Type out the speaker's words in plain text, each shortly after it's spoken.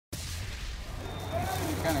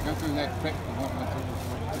of go through that quick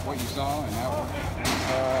what you saw and how it worked?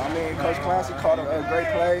 I mean, Coach Clancy called a great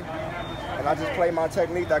play, and I just played my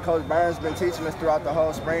technique that Coach Burns been teaching us throughout the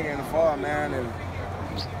whole spring and the fall, man. And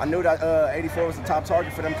I knew that 84 was the top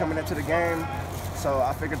target for them coming into the game, so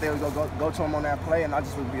I figured they would go to him on that play, and I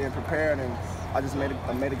just was being prepared, and I just made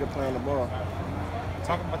a good play on the ball.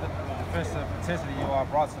 Talking about the defensive intensity you all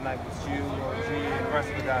brought tonight with you, G, and the rest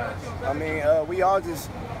of the guys. I mean, we all just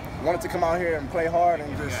wanted to come out here and play hard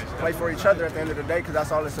and just play for each other at the end of the day, because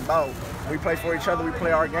that's all it's about. We play for each other, we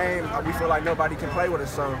play our game. We feel like nobody can play with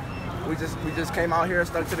us, so we just came out here,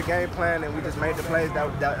 stuck to the game plan, and we just made the plays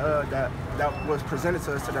that was presented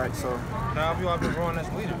to us tonight. So how have you all been growing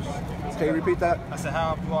as leaders? Can you repeat that? I said,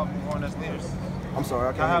 how have you all been growing as leaders? I'm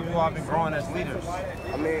sorry. How have you all been growing as leaders?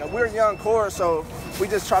 I mean, we're a young core, so we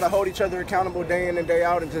just try to hold each other accountable day in and day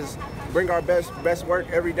out, and just bring our best work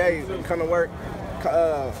every day. Come to work,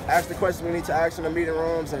 ask the questions we need to ask in the meeting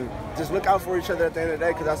rooms, and just look out for each other at the end of the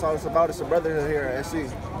day, because that's all it's about. It's a brotherhood here at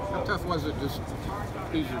SC. How tough was it? Just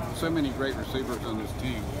these are so many great receivers on this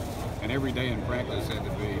team, and every day in practice had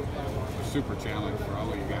to be a super challenge for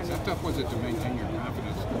all of you guys. How tough was it to maintain your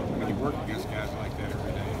confidence when you work against guys like that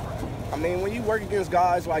every day? I mean, when you work against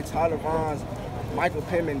guys like Tyler Vaughns, Michael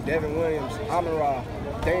Pittman, Devin Williams, Amon-Ra,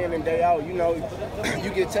 day in and day out, you know, you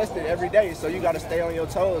get tested every day, so you got to stay on your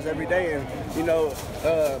toes every day. And, you know,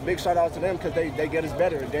 big shout out to them, because they get us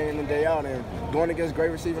better day in and day out. And going against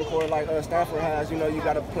great receiving core like Stanford has, you know, you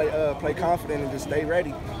got to play confident and just stay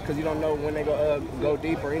ready, because you don't know when they go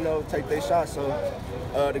deep or, you know, take their shots. So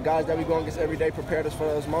the guys that we go against every day prepared us for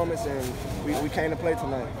those moments, and we came to play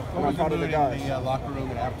tonight. I'm proud of the guys. In the locker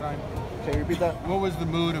room at halftime? Can you repeat that? What was the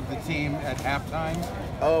mood of the team at halftime?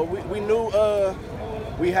 We knew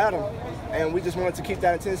we had them, and we just wanted to keep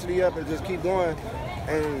that intensity up and just keep going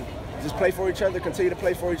and just play for each other, continue to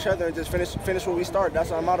play for each other, and just finish what we start.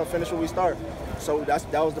 That's our motto, finish what we start. So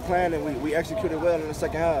that was the plan, and we executed well in the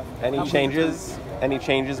second half. Any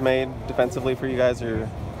changes made defensively for you guys, or?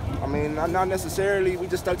 I mean, not necessarily. We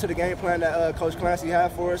just stuck to the game plan that Coach Clancy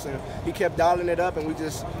had for us, and he kept dialing it up, and we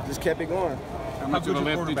just kept it going. How much of a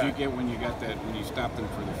lift did you get when you got that, when you stopped them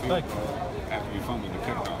for the field goal after you fumbled the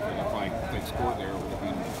kickoff? It looked like they scored there, it would have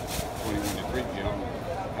been 21-3. You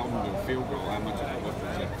held them to a field goal. How much of a lift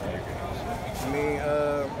was that for you guys? I mean,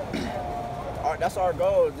 that's our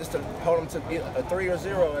goal, just to hold them to a 3 or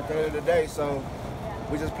 0 at the end of the day. So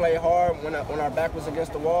we just played hard when our back was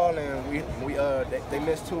against the wall, and they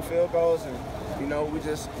missed 2 field goals, and you know, we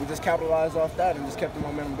just capitalized off that and just kept the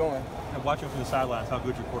momentum going. And watching from the sidelines, how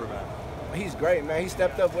good's your quarterback? He's great, man. He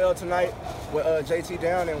stepped up well tonight with JT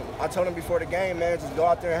down, and I told him before the game, man, just go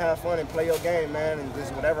out there and have fun and play your game, man, and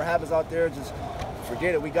just whatever happens out there, just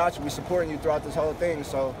forget it. We got you. We supporting you throughout this whole thing.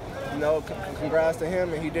 So, you know, congrats to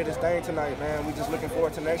him, and he did his thing tonight, man. We just looking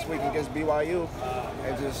forward to next week against BYU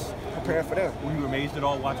and just preparing for them. Were you amazed at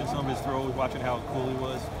all watching some of his throws, watching how cool he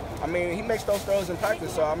was? I mean, he makes those throws in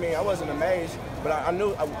practice, so I mean, I wasn't amazed, but I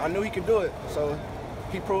knew he could do it. So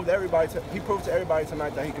he proved to everybody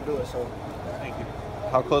tonight that he could do it. So thank you.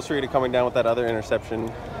 How close were you to coming down with that other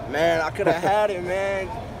interception? Man, I could have had it, man,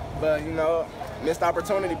 but you know, missed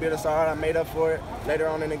opportunity bit us hard. I made up for it later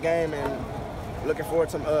on in the game, and looking forward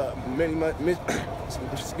to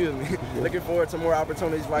looking forward to more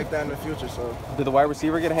opportunities like that in the future. So, did the wide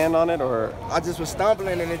receiver get a hand on it, or? I just was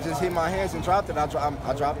stumbling and it just hit my hands and dropped it. I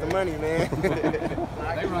dropped the money, man.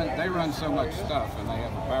 They run so much stuff, and they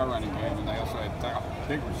have a power running game, and they also have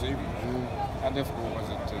big receivers. How difficult was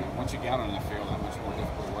it to, once you got on the field, how much more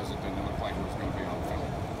difficult was it than it looked like it was going to be on the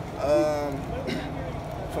field?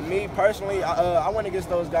 For me personally, I went against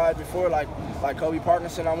those guys before, like Kobe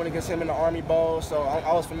Parkinson. I went against him in the Army Bowl, so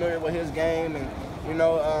I was familiar with his game, and you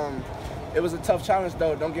know, it was a tough challenge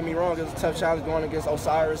though. Don't get me wrong, it was a tough challenge going against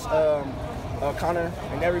Osiris, Connor,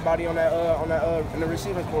 and everybody on that in the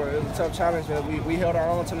receiving corps. It was a tough challenge, but we held our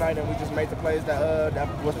own tonight, and we just made the plays that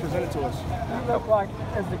was presented to us. You looked like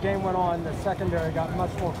as the game went on, the secondary got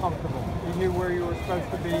much more comfortable. You knew where you were supposed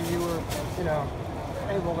to be. You were, you know,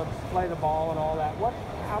 able to play the ball and all that.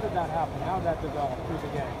 How did that happen? How did that develop through the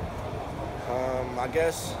game? I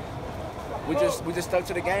guess we just stuck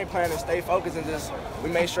to the game plan and stayed focused, and we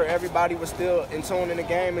made sure everybody was still in tune in the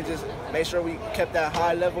game, and just made sure we kept that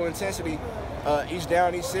high level intensity each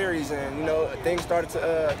down, each series, and you know, things started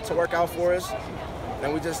to work out for us,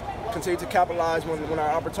 and we just continued to capitalize when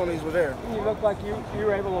our opportunities were there. You looked like you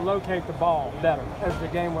were able to locate the ball better as the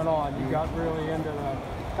game went on. You got really into the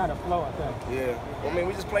kind of flow, I think. Yeah, I mean,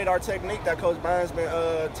 we just played our technique that Coach Burns been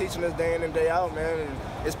teaching us day in and day out, man, and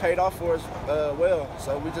it's paid off for us well.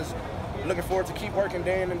 So we just looking forward to keep working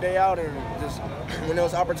day in and day out, and just when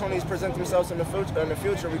those opportunities present themselves in the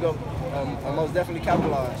future, we go most definitely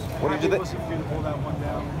capitalize. What did you think? Pull that one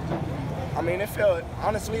down. I mean,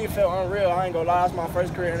 honestly, it felt unreal. I ain't gonna lie, it's my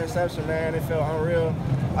first career interception, man. It felt unreal.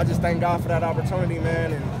 I just thank God for that opportunity,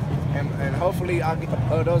 man, and hopefully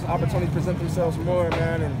those opportunities present themselves more,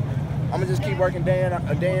 man. And I'm gonna just keep working day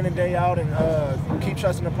in and day out, and keep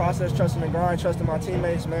trusting the process, trusting the grind, trusting my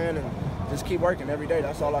teammates, man, and just keep working every day.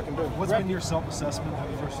 That's all I can do. What's been your self-assessment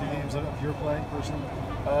of the first few games of your play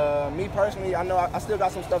personally? Me personally, I know I still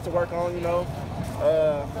got some stuff to work on, you know.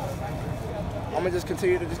 I'm gonna just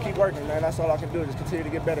continue to keep working, man. That's all I can do. Just continue to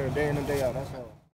get better day in and day out. That's all.